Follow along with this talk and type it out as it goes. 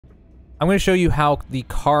I'm going to show you how the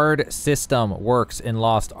card system works in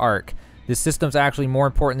Lost Ark. This system's actually more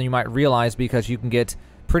important than you might realize because you can get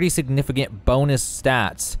pretty significant bonus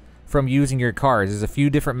stats from using your cards. There's a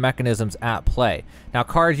few different mechanisms at play. Now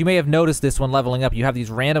cards, you may have noticed this when leveling up, you have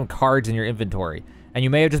these random cards in your inventory. And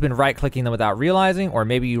you may have just been right-clicking them without realizing, or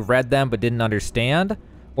maybe you read them but didn't understand,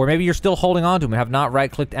 or maybe you're still holding on to them and have not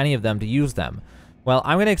right-clicked any of them to use them. Well,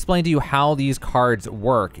 I'm going to explain to you how these cards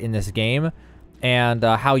work in this game, and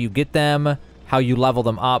how you get them, how you level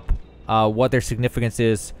them up, what their significance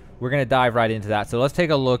is. We're going to dive right into that. So let's take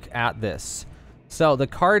a look at this. So the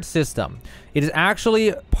card system, it is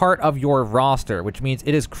actually part of your roster, which means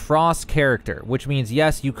it is cross-character, which means,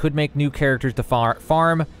 yes, you could make new characters to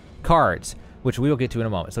farm cards, which we will get to in a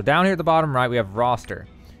moment. So down here at the bottom right, we have roster.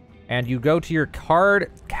 And you go to your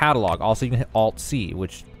card catalog. Also, you can hit Alt-C,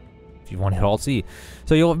 which, if you want to hit Alt-C.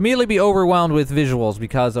 So you'll immediately be overwhelmed with visuals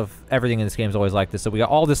because of everything in this game is always like this. So we got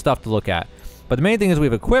all this stuff to look at. But the main thing is we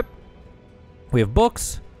have Equip, we have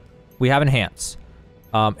Books, we have Enhance.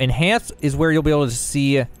 Enhance is where you'll be able to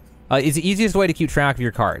see, it's the easiest way to keep track of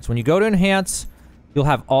your cards. When you go to Enhance, you'll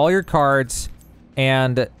have all your cards,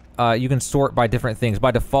 and you can sort by different things.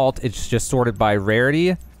 By default, it's just sorted by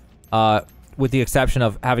rarity, with the exception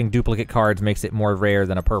of having duplicate cards makes it more rare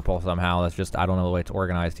than a purple somehow. That's just, I don't know the way it's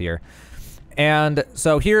organized here. And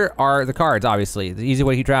so here are the cards, obviously. The easy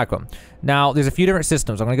way to keep track of them. Now, there's a few different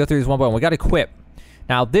systems. I'm going to go through these one by one. We got Equip.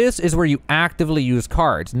 Now, this is where you actively use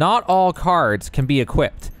cards. Not all cards can be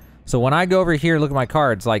equipped. So when I go over here and look at my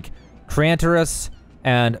cards, like Crantorus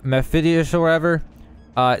and Mephidius or whatever,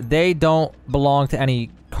 they don't belong to any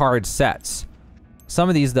card sets. Some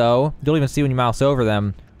of these, though, you'll even see when you mouse over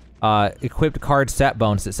them, equipped card set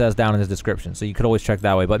bonus, it says down in the description. So you could always check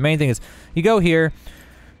that way. But main thing is, you go here,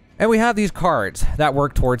 and we have these cards that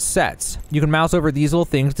work towards sets. You can mouse over these little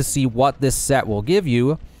things to see what this set will give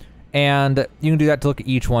you, and you can do that to look at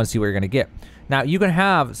each one, see what you're going to get. Now, you can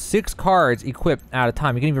have 6 cards equipped at a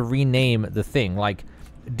time. You can even rename the thing, like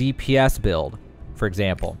DPS build, for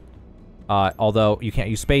example. Although you can't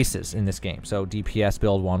use spaces in this game, so DPS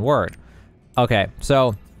build, one word. Okay,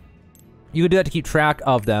 so you can do that to keep track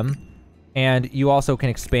of them, and you also can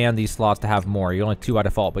expand these slots to have more. You're only 2 by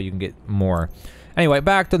default, but you can get more. Anyway,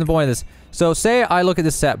 back to the point of this. So say I look at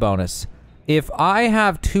this set bonus. If I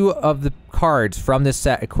have 2 of the cards from this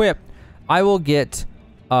set equipped, I will get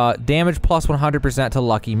damage plus 100% to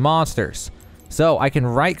lucky monsters. So I can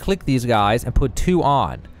right-click these guys and put 2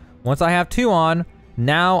 on. Once I have 2 on,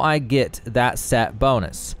 now I get that set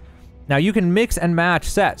bonus. Now you can mix and match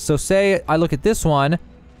sets. So say I look at this one,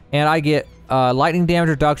 and I get lightning damage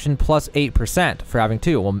reduction plus 8% for having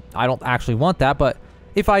 2. Well, I don't actually want that, but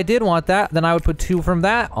if I did want that, then I would put 2 from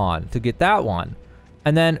that on to get that one.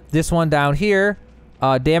 And then this one down here,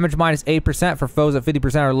 damage minus 8% for foes at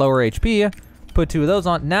 50% or lower HP. Put 2 of those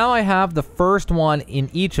on. Now I have the first one in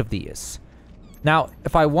each of these. Now,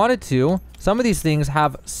 if I wanted to, some of these things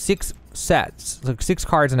have 6 sets, like 6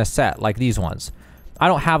 cards in a set, like these ones. I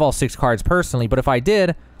don't have all 6 cards personally, but if I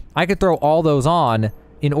did, I could throw all those on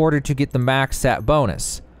in order to get the max set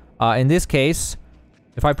bonus. In this case,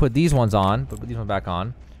 if I put these ones on, put these ones back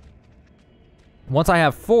on, once I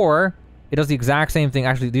have 4, it does the exact same thing.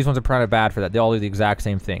 Actually, these ones are kind of bad for that. They all do the exact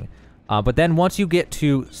same thing. But then once you get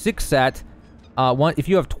to 6 set, if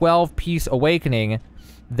you have 12 Peace Awakening,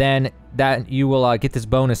 then that you will get this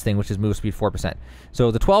bonus thing, which is move speed 4%.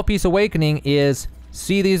 So the 12 Peace Awakening is,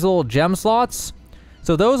 see these little gem slots?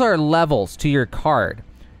 So those are levels to your card.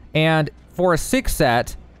 And for a 6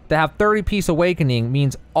 set, to have 30 Peace Awakening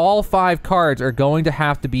means all 5 cards are going to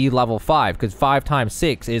have to be level 5, because 5 times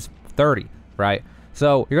 6 is 30, right?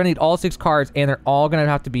 So you're going to need all 6 cards, and they're all going to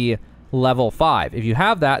have to be level 5. If you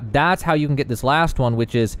have that, that's how you can get this last one,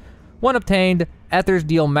 which is, when obtained, Ethers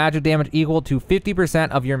deal magic damage equal to 50%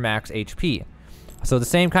 of your max HP. So the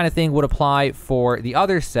same kind of thing would apply for the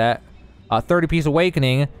other set. 30 Peace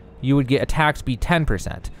Awakening, you would get attack speed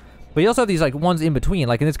 10%. But you also have these like ones in between,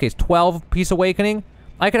 like in this case, 12 Peace Awakening.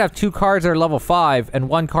 I could have 2 cards that are level 5 and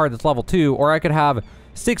 1 card that's level 2, or I could have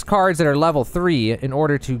 6 cards that are level 3 in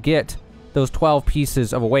order to get those 12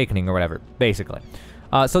 pieces of Awakening or whatever, basically.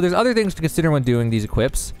 So there's other things to consider when doing these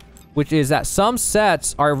equips, which is that some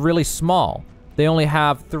sets are really small. They only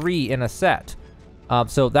have 3 in a set.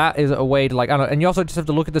 So that is a way to, like, I don't know, and you also just have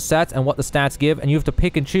to look at the sets and what the stats give, and you have to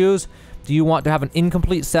pick and choose. Do you want to have an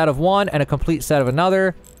incomplete set of one and a complete set of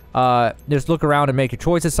another? Just look around and make your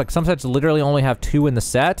choices. Like, some sets literally only have 2 in the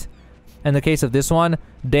set. In the case of this one,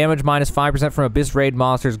 damage minus 5% from Abyss Raid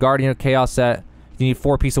monsters, Guardian of Chaos set. You need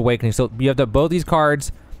 4 Peace Awakening. So you have to have both these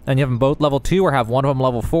cards, and you have them both level 2, or have one of them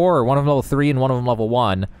level 4, or one of them level 3, and one of them level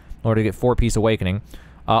 1, in order to get 4 Peace Awakening.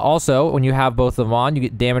 Also, when you have both of them on, you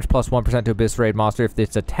get damage plus 1% to Abyss Raid monster. If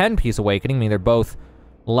it's a 10-piece awakening, meaning they're both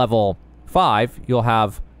level 5, you'll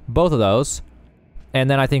have both of those. And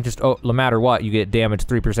then I think just no matter what, you get damage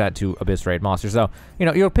 3% to Abyss Raid monsters. So, you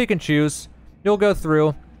know, you'll pick and choose. You'll go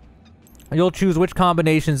through. You'll choose which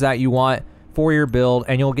combinations that you want for your build,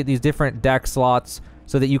 and you'll get these different deck slots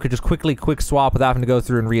so that you could just quick swap without having to go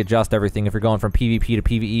through and readjust everything if you're going from PvP to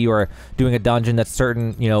PvE or doing a dungeon that's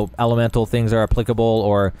certain, you know, elemental things are applicable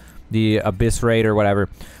or the Abyss Raid or whatever.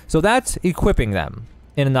 So that's equipping them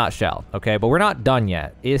in a nutshell, okay? But we're not done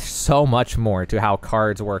yet. It's so much more to how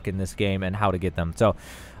cards work in this game and how to get them. So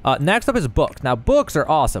next up is books. Now, books are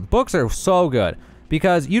awesome. Books are so good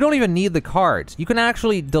because you don't even need the cards. You can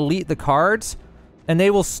actually delete the cards and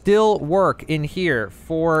they will still work in here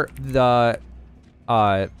for the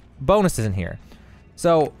bonuses in here.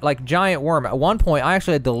 So, like Giant Worm, at one point, I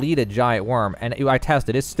actually had deleted Giant Worm, and I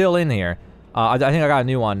tested. It's still in here. I think I got a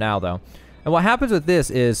new one now, though. And what happens with this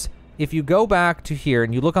is, if you go back to here,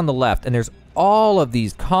 and you look on the left, and there's all of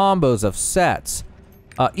these combos of sets,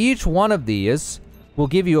 each one of these will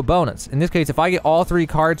give you a bonus. In this case, if I get all 3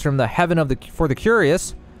 cards from the Heaven for the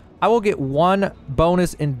Curious, I will get 1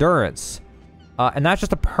 bonus endurance. And that's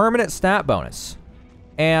just a permanent stat bonus.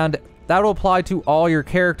 And that will apply to all your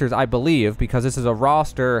characters, I believe, because this is a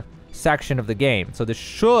roster section of the game. So this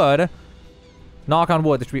should, knock on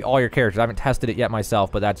wood, this should be all your characters. I haven't tested it yet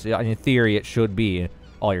myself, but that's, in theory, it should be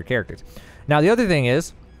all your characters. Now, the other thing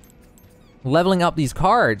is, leveling up these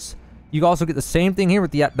cards, you also get the same thing here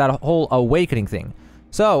with that whole awakening thing.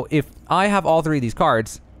 So, if I have all 3 of these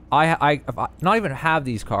cards, if I not even have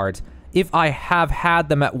these cards, if I have had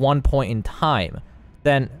them at one point in time,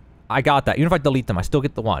 then I got that. Even if I delete them, I still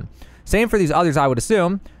get the 1. Same for these others, I would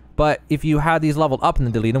assume, but if you had these leveled up and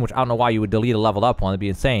then delete them, which I don't know why you would delete a leveled up one, that'd be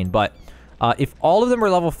insane, but if all of them were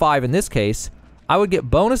level 5 in this case, I would get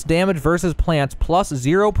bonus damage versus plants plus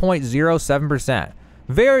 0.07%.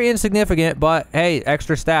 Very insignificant, but hey,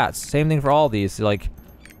 extra stats. Same thing for all these. Like,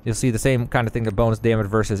 you'll see the same kind of thing, the bonus damage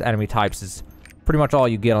versus enemy types is pretty much all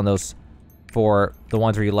you get on those for the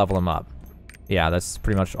ones where you level them up. Yeah, that's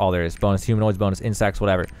pretty much all there is. Bonus humanoids, bonus insects,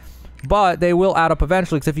 whatever. But they will add up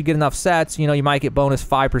eventually, because if you get enough sets, you know, you might get bonus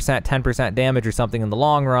 5%, 10% damage or something in the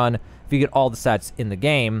long run if you get all the sets in the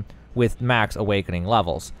game with max awakening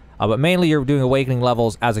levels. But mainly you're doing awakening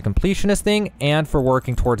levels as a completionist thing and for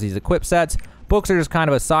working towards these equip sets. Books are just kind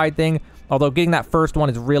of a side thing, although getting that first one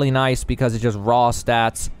is really nice because it's just raw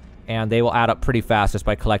stats and they will add up pretty fast just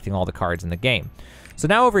by collecting all the cards in the game. So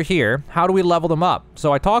now over here, how do we level them up?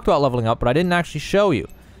 So I talked about leveling up, but I didn't actually show you.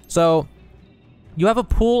 So you have a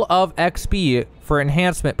pool of XP for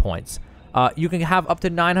enhancement points. You can have up to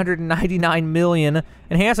 999 million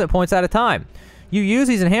enhancement points at a time. You use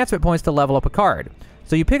these enhancement points to level up a card.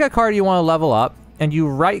 So you pick a card you want to level up, and you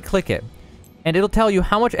right-click it. And it'll tell you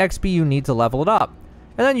how much XP you need to level it up.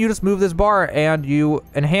 And then you just move this bar and you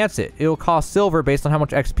enhance it. It'll cost silver based on how much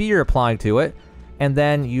XP you're applying to it. And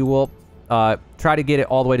then you will try to get it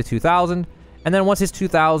all the way to 2,000. And then once it's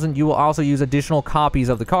 2,000, you will also use additional copies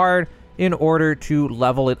of the card in order to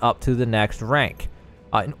level it up to the next rank.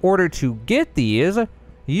 In order to get these,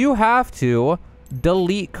 you have to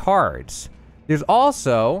delete cards. There's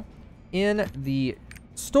also, in the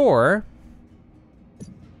store,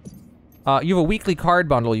 you have a weekly card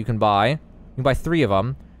bundle you can buy. You can buy 3 of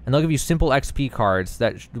them, and they'll give you simple XP cards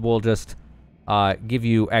that will just give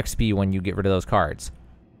you XP when you get rid of those cards.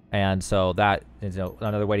 And so that is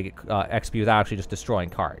another way to get XP without actually just destroying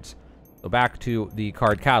cards. So back to the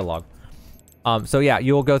card catalog. So yeah,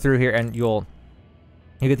 you'll go through here and you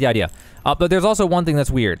get the idea. But there's also one thing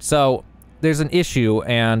that's weird. So there's an issue,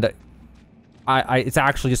 and it's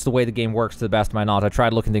actually just the way the game works to the best of my knowledge. I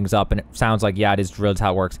tried looking things up, and it sounds like, yeah, it is drilled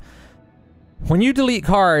how it works. When you delete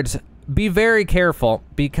cards, be very careful,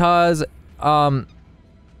 because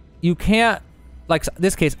you can't, like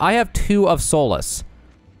this case, I have 2 of Solus.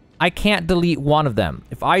 I can't delete one of them.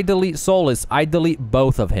 If I delete Solus, I delete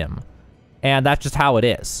both of him. And that's just how it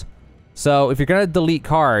is. So if you're going to delete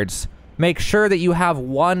cards, make sure that you have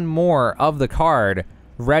 1 more of the card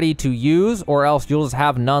ready to use, or else you'll just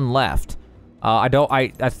have none left.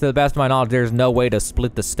 That's to the best of my knowledge, there's no way to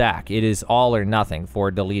split the stack. It is all or nothing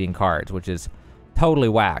for deleting cards, which is totally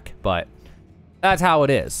whack, but that's how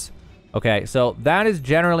it is. Okay, so that is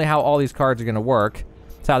generally how all these cards are going to work.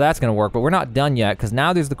 That's how that's going to work, but we're not done yet, because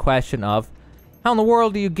now there's the question of, how in the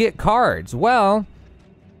world do you get cards? Well,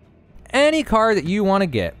 any card that you want to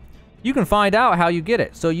get, you can find out how you get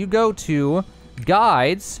it. So you go to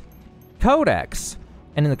Guides, Codex,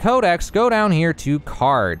 and in the Codex, go down here to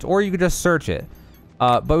Cards, or you could just search it.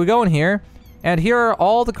 But we go in here, and here are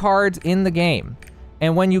all the cards in the game.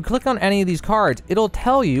 And when you click on any of these cards, it'll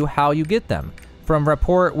tell you how you get them. From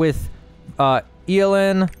Rapport with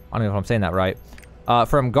Eolin, I don't know if I'm saying that right.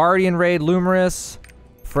 From Guardian Raid Lumerus,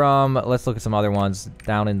 from, let's look at some other ones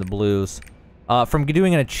down in the blues. From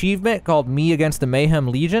doing an achievement called Me Against the Mayhem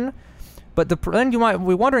Legion. But then you might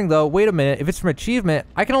be wondering though, wait a minute, if it's from achievement,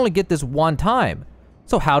 I can only get this one time.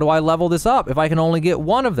 So how do I level this up if I can only get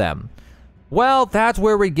one of them? Well, that's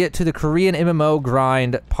where we get to the Korean MMO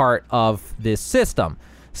grind part of this system.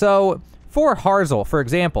 So for Harzel, for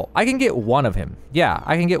example, I can get one of him. Yeah,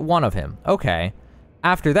 I can get one of him. Okay.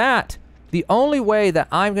 After that, the only way that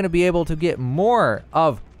I'm going to be able to get more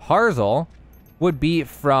of Harzel would be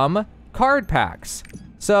from card packs.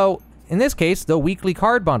 So in this case, the weekly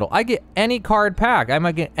card bundle. I get any card pack. I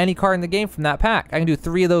might get any card in the game from that pack. I can do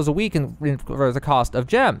 3 of those a week for the cost of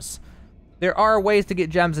gems. There are ways to get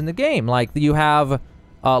gems in the game, like you have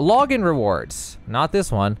login rewards. Not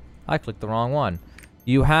this one. I clicked the wrong one.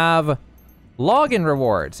 You have login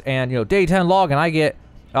rewards, and day 10 login, I get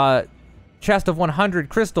chest of 100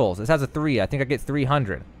 crystals. This has a 3. I think I get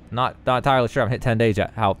 300. Not entirely sure. I haven't hit 10 days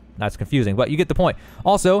yet. How that's confusing, but you get the point.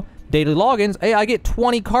 Also, daily logins. Hey, I get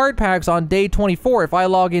 20 card packs on day 24 if I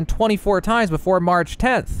log in 24 times before March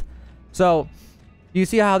 10th. So you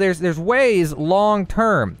see how there's ways long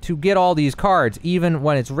term to get all these cards, even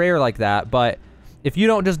when it's rare like that. But if you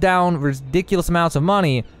don't just down ridiculous amounts of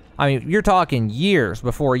money, I mean, you're talking years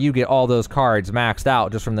before you get all those cards maxed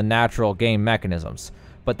out just from the natural game mechanisms.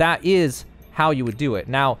 But that is how you would do it.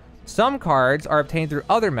 Now, some cards are obtained through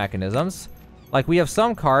other mechanisms. Like we have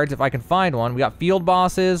some cards, if I can find one, we got field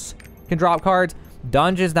bosses, can drop cards,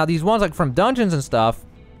 dungeons. Now these ones like from dungeons and stuff,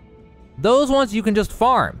 those ones you can just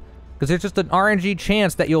farm, because there's just an RNG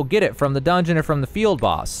chance that you'll get it from the dungeon or from the field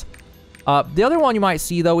boss. The other one you might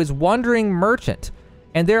see though is Wandering Merchant.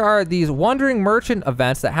 And there are these Wandering Merchant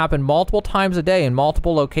events that happen multiple times a day in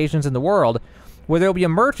multiple locations in the world, where there'll be a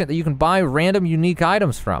merchant that you can buy random unique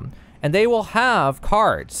items from. And they will have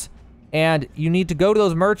cards. And you need to go to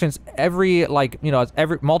those merchants every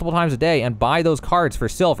multiple times a day and buy those cards for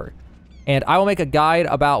silver. And I will make a guide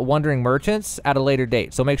about Wandering Merchants at a later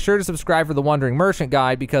date. So make sure to subscribe for the Wandering Merchant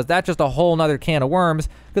guide, because that's just a whole nother can of worms,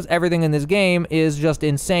 because everything in this game is just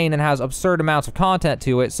insane and has absurd amounts of content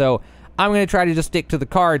to it. So I'm going to try to just stick to the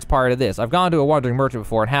cards part of this. I've gone to a Wandering Merchant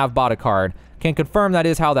before and have bought a card. Can confirm that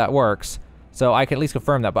is how that works. So I can at least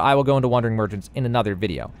confirm that, but I will go into Wandering Merchants in another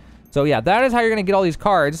video. So yeah, that is how you're going to get all these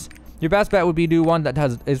cards. Your best bet would be to do one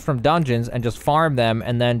that is from dungeons and just farm them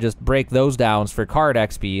and then just break those down for card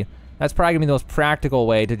XP. That's probably going to be the most practical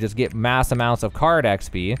way to just get mass amounts of card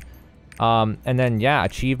XP. And then, yeah,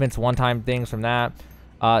 achievements, one-time things from that.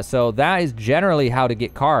 So that is generally how to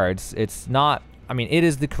get cards. It's not, I mean, it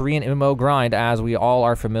is the Korean MMO grind as we all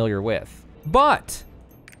are familiar with. But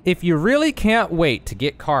if you really can't wait to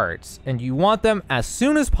get cards and you want them as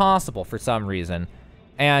soon as possible for some reason,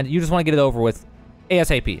 and you just want to get it over with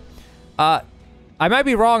ASAP. I might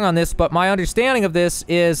be wrong on this, but my understanding of this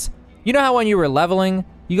is, you know how when you were leveling,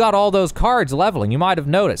 you got all those cards leveling, you might have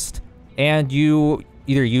noticed, and you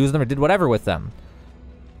either used them or did whatever with them.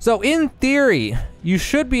 So in theory, you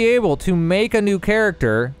should be able to make a new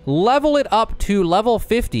character, level it up to level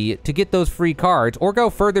 50 to get those free cards, or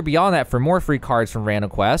go further beyond that for more free cards from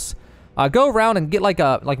random quests. Go around and get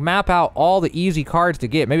map out all the easy cards to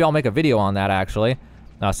get. Maybe I'll make a video on that actually.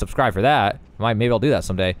 Subscribe for that. Maybe I'll do that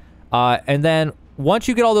someday. And then once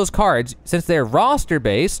you get all those cards, since they're roster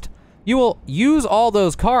based, you will use all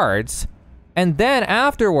those cards, and then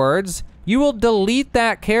afterwards you will delete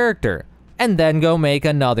that character and then go make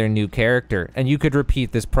another new character. And you could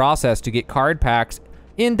repeat this process to get card packs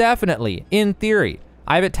indefinitely, in theory.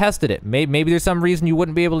 I haven't tested it. Maybe there's some reason you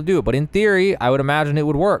wouldn't be able to do it, but in theory, I would imagine it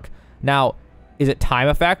would work. Now, is it time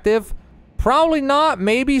effective? Probably not,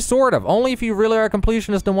 maybe sort of. Only if you really are a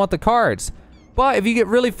completionist and want the cards. But if you get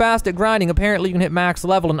really fast at grinding, apparently you can hit max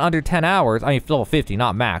level in under 10 hours. I mean, level 50,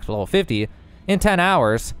 not max, but level 50 in 10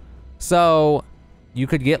 hours. So you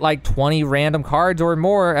could get like 20 random cards or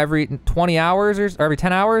more every 20 hours or every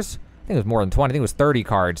 10 hours. I think it was more than 20. I think it was 30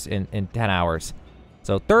 cards in 10 hours.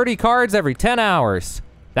 So 30 cards every 10 hours.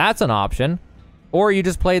 That's an option. Or you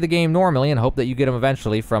just play the game normally and hope that you get them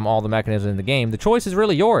eventually from all the mechanisms in the game. The choice is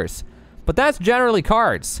really yours. But that's generally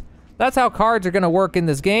cards. That's how cards are going to work in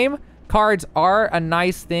this game. Cards are a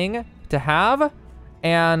nice thing to have,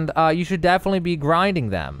 and you should definitely be grinding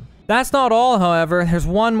them. That's not all, however. There's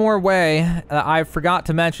one more way I forgot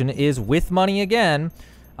to mention, is with money again.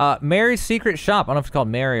 Mary's Secret Shop, I don't know if it's called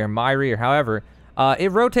Mary or Myri or however,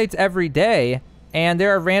 it rotates every day, and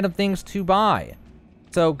there are random things to buy.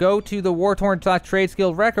 So go to the War Torn / Trade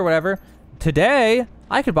Skill Rec or whatever. Today,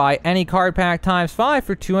 I could buy any card pack times 5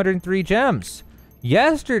 for 203 gems.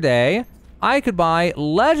 Yesterday, I could buy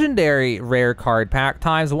legendary rare card pack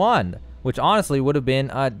times 1, which honestly would have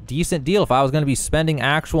been a decent deal if I was going to be spending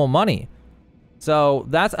actual money. So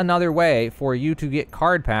that's another way for you to get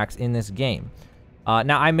card packs in this game.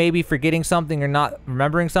 Now, I may be forgetting something or not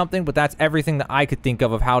remembering something, but that's everything that I could think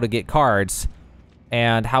of how to get cards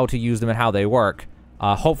and how to use them and how they work.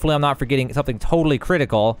 Hopefully, I'm not forgetting something totally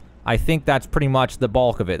critical. I think that's pretty much the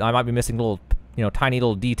bulk of it. I might be missing little, tiny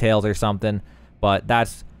little details or something, but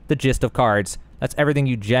that's the gist of cards. That's everything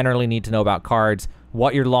you generally need to know about cards,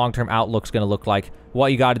 what your long-term outlook's going to look like,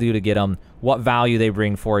 what you got to do to get them, what value they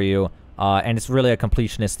bring for you, and it's really a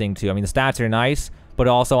completionist thing, too. I mean, the stats are nice, but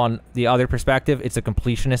also on the other perspective, it's a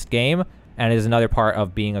completionist game, and it is another part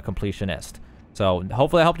of being a completionist. So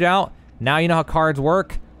hopefully I helped you out. Now you know how cards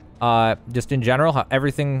work, just in general, how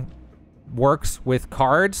everything works with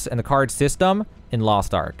cards and the card system in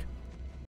Lost Ark.